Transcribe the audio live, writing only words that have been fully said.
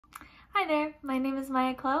Hi there, my name is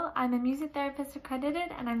Maya Klo. I'm a music therapist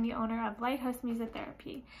accredited and I'm the owner of Lighthouse Music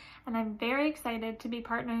Therapy. And I'm very excited to be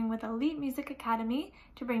partnering with Elite Music Academy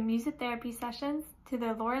to bring music therapy sessions to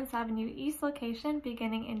the Lawrence Avenue East location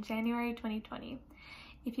beginning in January 2020.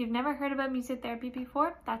 If you've never heard about music therapy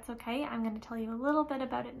before, that's okay. I'm going to tell you a little bit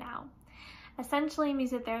about it now. Essentially,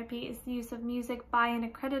 music therapy is the use of music by an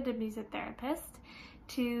accredited music therapist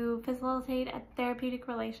to facilitate a therapeutic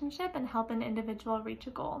relationship and help an individual reach a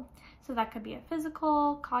goal. So that could be a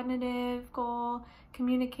physical, cognitive goal,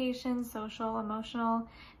 communication, social, emotional.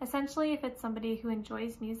 Essentially, if it's somebody who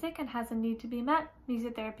enjoys music and has a need to be met,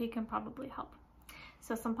 music therapy can probably help.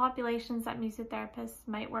 So some populations that music therapists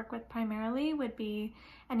might work with primarily would be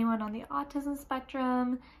anyone on the autism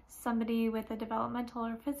spectrum, somebody with a developmental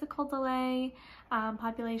or physical delay,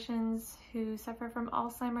 populations who suffer from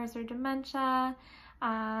Alzheimer's or dementia,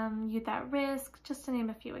 youth at risk, just to name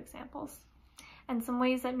a few examples. And some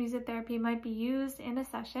ways that music therapy might be used in a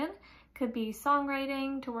session could be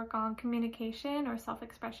songwriting to work on communication or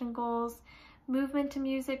self-expression goals, movement to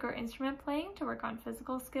music or instrument playing to work on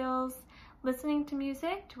physical skills, listening to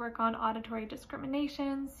music to work on auditory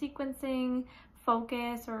discrimination, sequencing,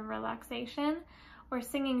 focus, or relaxation, or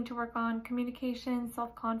singing to work on communication,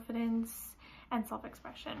 self-confidence, and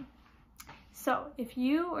self-expression. So if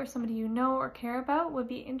you or somebody you know or care about would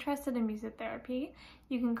be interested in music therapy,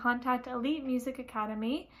 you can contact Elite Music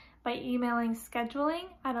Academy by emailing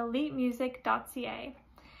scheduling@elitemusic.ca.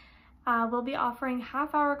 We'll be offering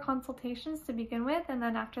half-hour consultations to begin with, and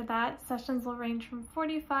then after that, sessions will range from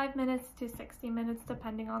 45 minutes to 60 minutes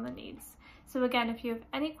depending on the needs. So again, if you have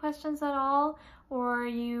any questions at all or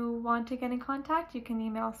you want to get in contact, you can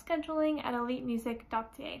email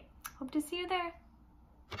scheduling@elitemusic.ca. Hope to see you there.